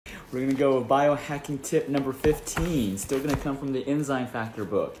We're going to go with Biohacking Tip number 15. Still going to come from the Enzyme Factor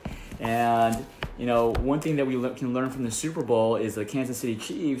book. And, you know, one thing that we can learn from the Super Bowl is the Kansas City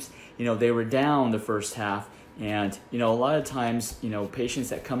Chiefs, you know, they were down the first half. And, you know, a lot of times, you know, patients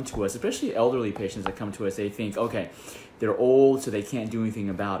that come to us, especially elderly patients that come to us, they think, okay, they're old, so they can't do anything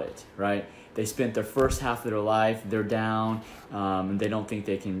about it, right? They spent their first half of their life, they're down, and they don't think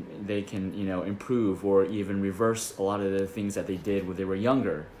they can, you know, improve or even reverse a lot of the things that they did when they were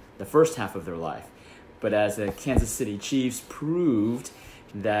younger, the first half of their life. But as the Kansas City Chiefs proved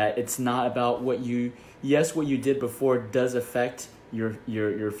that it's not about what you did before does affect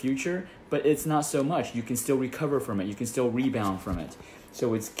your future, but it's not so much. You can still recover from it. You can still rebound from it.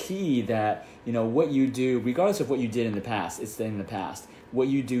 So it's key that, you know, what you do, regardless of what you did in the past, it's in the past. What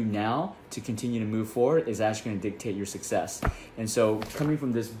you do now to continue to move forward is actually going to dictate your success. And so coming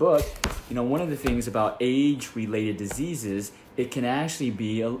from this book, you know, one of the things about age-related diseases, it can actually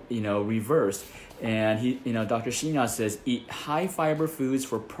be, you know, reversed. And Dr. Shinya says, eat high-fiber foods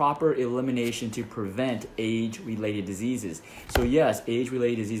for proper elimination to prevent age-related diseases. So yes,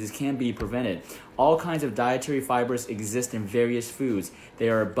 age-related diseases can be prevented. All kinds of dietary fibers exist in various foods. They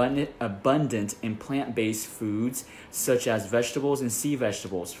are abundant in plant-based foods, such as vegetables and sea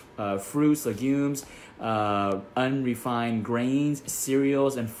vegetables, fruits, legumes, unrefined grains,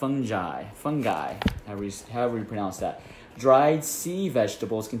 cereals, and fungi, however you pronounce that. Dried sea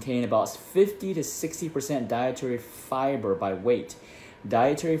vegetables contain about 50 to 60% dietary fiber by weight.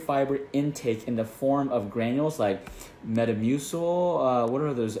 Dietary fiber intake in the form of granules like metamucil, what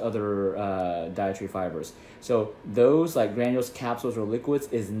are those other dietary fibers? So those like granules, capsules, or liquids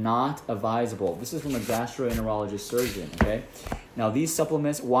is not advisable. This is from a gastroenterologist surgeon, okay? Now these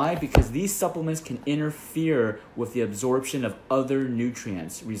supplements, why? Because these supplements can interfere with the absorption of other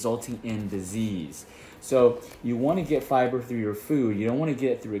nutrients, resulting in disease. So you want to get fiber through your food. You don't want to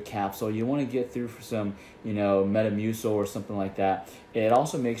get it through a capsule. You want to get through some, you know, metamucil or something like that. It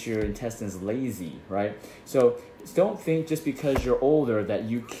also makes your intestines lazy, right? So don't think just because you're older that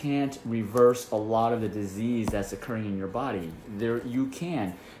you can't reverse a lot of the disease that's occurring in your body. You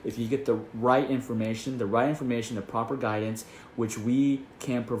can, if you get the right information, the proper guidance, which we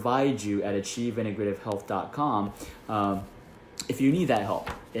can provide you at achieveintegrativehealth.com. If you need that help,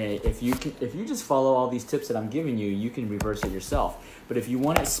 if you just follow all these tips that I'm giving you, you can reverse it yourself. But if you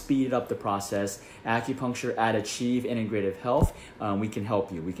want to speed up the process, acupuncture at Achieve Integrative Health, we can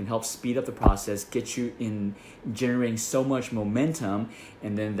help you. We can help speed up the process, get you in generating so much momentum,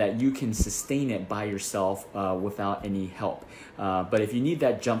 and then that you can sustain it by yourself without any help. But if you need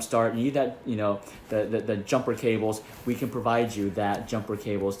that jump start, you need that, you know, the jumper cables, we can provide you that jumper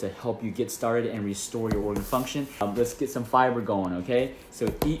cables to help you get started and restore your organ function. Let's get some fiber going, okay? So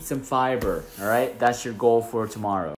eat some fiber, all right? That's your goal for tomorrow.